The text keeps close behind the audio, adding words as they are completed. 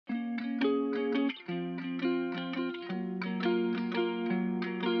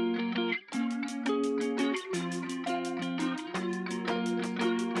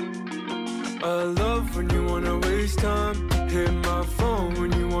I love when you wanna waste time. Hit my phone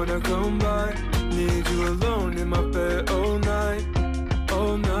when you wanna come by. Need you alone in my bed all night,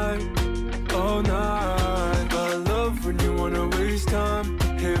 all night, all night. I love when you wanna waste time.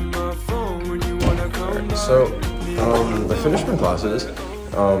 Hit my phone when you wanna come by. So, I finished my classes.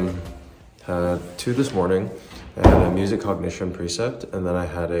 Had 2 this morning. I had a music cognition precept, and then I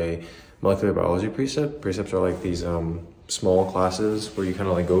had a molecular biology precept. Precepts are like these small classes where you kind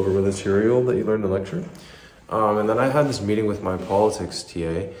of like go over material that you learned in lecture. And then I had this meeting with my politics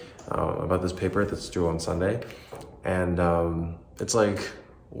TA about this paper that's due on Sunday. And it's like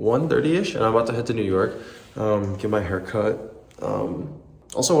 1:30ish, and I'm about to head to New York, get my hair cut.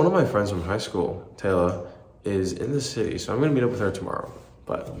 Also, one of my friends from high school, Taylor, is in the city, so I'm gonna meet up with her tomorrow.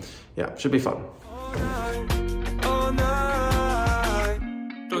 But yeah, should be fun. All night.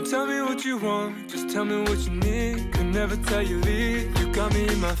 Don't tell me what you want, just tell me what you need. Could never tell you leave, you got me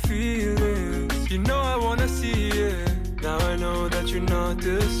in my feelings. You know I wanna see it, now I know that you're not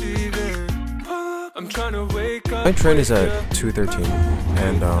deceiving. I'm trying to wake up. My train is at 2:13,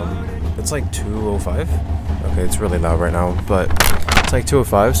 and it's like 2:05. Okay, it's really loud right now, but it's like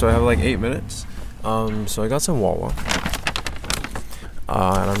 2:05, so I have like 8 minutes. So I got some Wawa,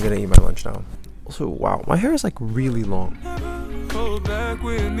 and I'm gonna eat my lunch now. Also, wow, my hair is like really long. Hold back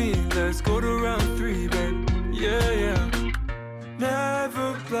with me, let's go to round 3, babe. Yeah, yeah.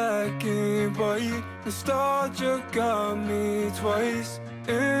 Never black and white, nostalgia got me twice.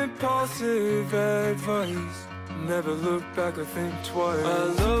 Impulsive advice, never look back or think twice.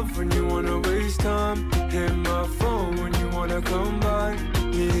 I love when you wanna waste time. Hit my phone when you wanna come by.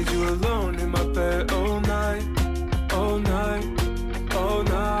 Need you alone in my bed all night, all night, all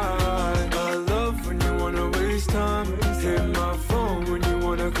night. I love when you wanna waste time. Hit my phone when you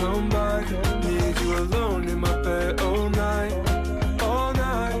wanna come by. Need you alone in my bed all night, all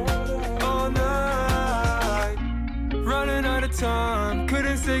night, all night. Running out of time,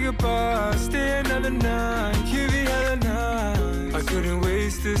 couldn't say goodbye. Stay another night, you be hella nice. I couldn't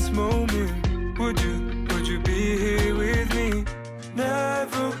waste this moment. Would you be here with me?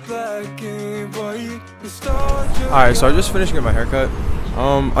 Never black and white, nostalgia. Alright, so I just finished getting my haircut.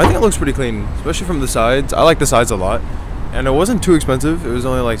 I think it looks pretty clean, especially from the sides. I like the sides a lot, and it wasn't too expensive. It was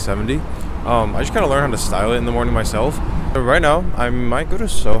only like 70. I just kind of learned how to style it in the morning myself. But right now, I might go to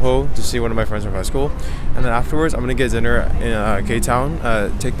Soho to see one of my friends from high school, and then afterwards, I'm gonna get dinner in K-Town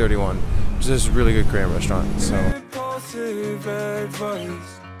at Take 31, which is this really good Korean restaurant. So. Impulsive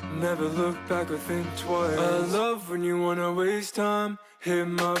advice, never look back or think twice. I love when you wanna waste time. Hit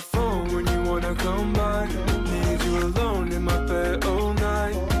my phone when you wanna come by. Need you alone in my bed all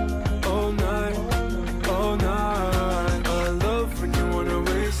night, all night, all night. I love when you wanna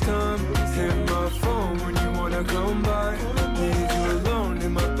waste time. Hit my phone when you wanna come by. Need you alone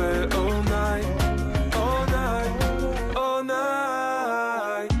in my bed all night, all night, all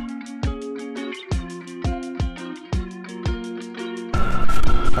night.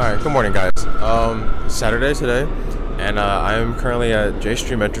 Alright, good morning guys. Saturday today, and I am currently at J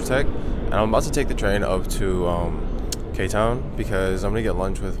Street Metrotech, and I'm about to take the train up to K-Town because I'm gonna get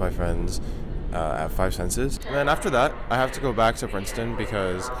lunch with my friends at 5 Senses. And then after that, I have to go back to Princeton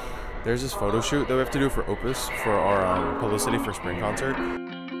because there's this photo shoot that we have to do for Opus for our publicity for spring concert.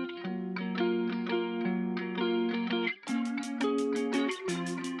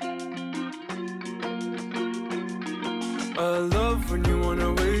 I love when you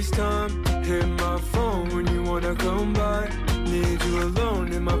wanna waste time. Hit my phone when you wanna come by. Need you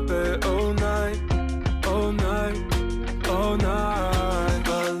alone in my bed all night, all night, all night.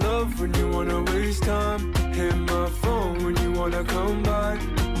 I love when you wanna waste time. Hit my phone when you wanna come by.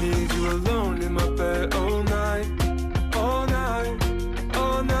 Need you alone in my bed all night, all night,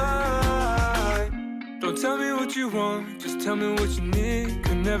 all night. Don't tell me what you want, just tell me what you need.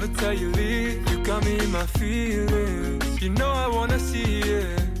 Could never tell you leave, you got me in my feelings. You know I wanna see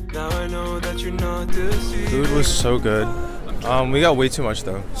it, now I know that you're not deceiving. Food was so good. We got way too much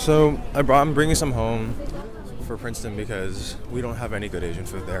though. So I'm bringing some home for Princeton because we don't have any good Asian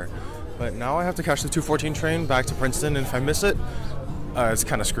food there. But now I have to catch the 2:14 train back to Princeton, and if I miss it, it's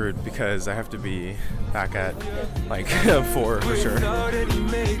kind of screwed because I have to be back at like 4 for sure. Without any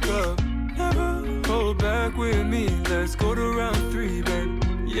makeup, never hold back with me. Let's go to round 3, babe.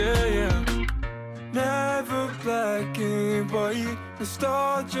 Yeah, yeah. Never black and white,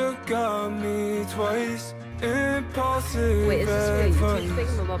 nostalgia got me twice. Impulsive Wait, is this advice, really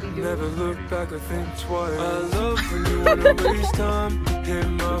thing or what we do? never look back or think twice. I love when you wanna waste time. Hit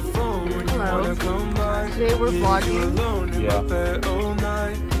my phone when you wanna come by. Today we're vlogging. Alone in my bed all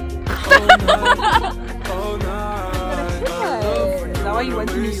night, all night, all night. I love when Is that why you went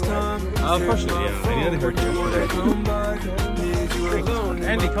to New waste York? time. Unfortunately, yeah. I needed a haircut yesterday.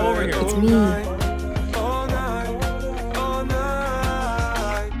 Andy, come over here. It's me.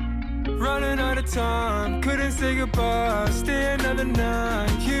 Running out of time, couldn't say goodbye. Stay another night,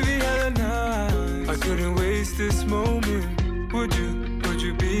 give me hella nights. I couldn't waste this moment. Would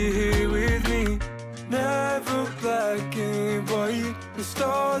you be here with me? Never black and white.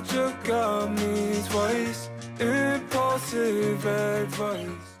 Nostalgia got me twice. Impulsive advice.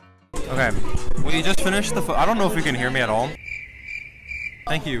 Okay, we just finished the I don't know if you can hear me at all.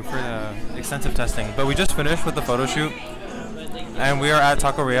 Thank you for the extensive testing. But we just finished with the photo shoot. And we are at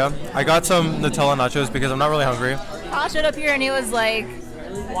Taqueria. I got some Nutella nachos because I'm not really hungry. Paul showed up here and he was like,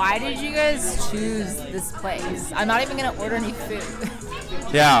 why did you guys choose this place? I'm not even gonna order any food.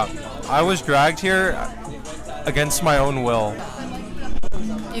 Yeah, I was dragged here against my own will.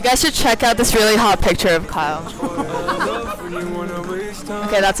 You guys should check out this really hot picture of Kyle.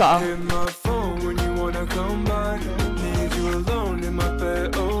 Okay, that's all.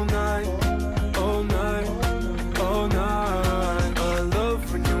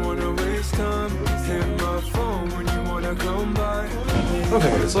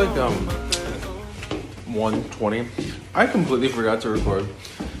 Okay, it's like 1:20. I completely forgot to record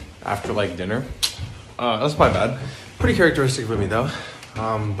after like dinner. That's my bad. Pretty characteristic of me though.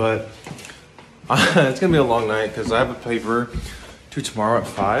 But it's gonna be a long night because I have a paper due tomorrow at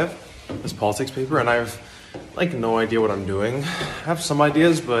 5. This politics paper, and I have like no idea what I'm doing. I have some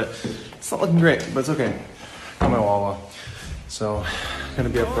ideas, but it's not looking great. But it's okay. Got my Wawa, so I'm gonna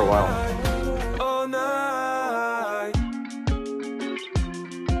be up for a while.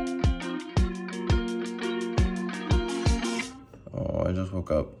 I just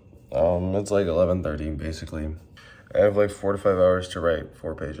woke up. It's like 11:30 basically. I have like 4 to 5 hours to write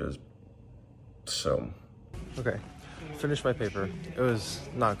 4 pages. So, okay, finished my paper. It was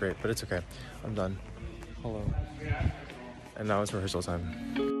not great, but it's okay. I'm done. Hello. And now it's rehearsal time.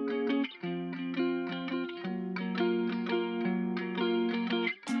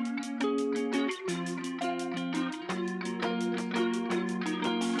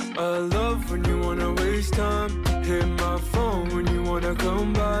 I love when you wanna waste time. Hit my phone when you wanna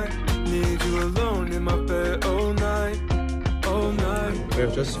come by. Need you alone in my bed all night, all night. We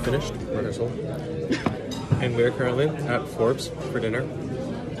have just finished rehearsal, and we are currently at Forbes for dinner.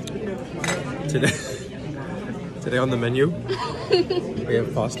 Today on the menu, we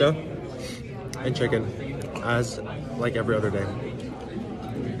have pasta and chicken, as like every other day.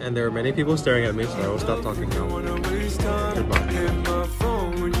 And there are many people staring at me, so I will stop talking now. Goodbye.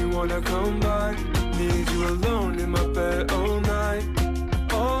 Wanna come by, need you alone in my bed all night,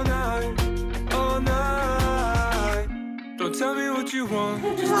 all night, all night. Don't tell me what you want,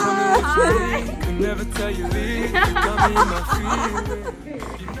 just tell me what you need. Can never tell you leave, you got me in my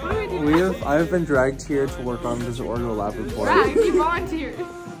feelings. I have been dragged here to work on this Oreo lab report. Dragged? You volunteered.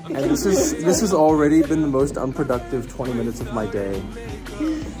 And this has already been the most unproductive 20 minutes of my day.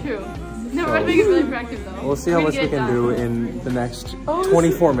 True. No, I think it's really productive though. We'll see how much we can do in the next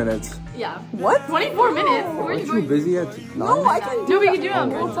 24 minutes. Yeah. What? 24 minutes? Aren't you busy at 9? No, I can do it. No, we can do it on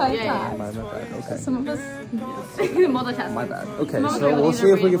both sides. Yeah. My bad. Okay. Some of us multitask. My bad. Okay, so we'll see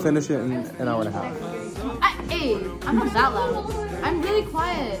if we can finish it in an hour and a half. Hey, I'm not that loud. I'm really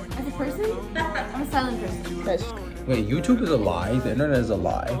quiet. As a person, I'm a silent person. Wait, YouTube is a lie, the internet is a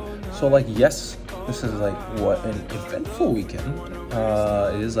lie. So like, yes, this is like what an eventful weekend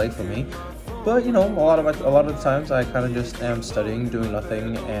it is like for me. But you know, a lot of the times I kind of just am studying, doing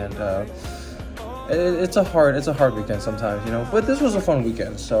nothing, and it's a hard weekend sometimes, you know. But this was a fun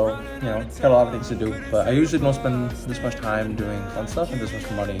weekend, so you know, got a lot of things to do. But I usually don't spend this much time doing fun stuff and this much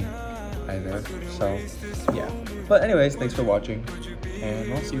money either. So yeah. But anyways, thanks for watching,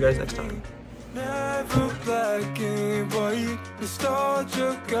 and I'll see you guys next time. Never black and white,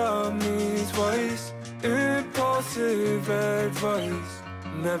 nostalgia got me twice. Impulsive advice,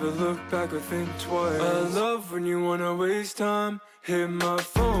 never look back or think twice. I love when you wanna waste time. Hit my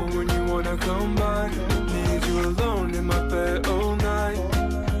phone when you wanna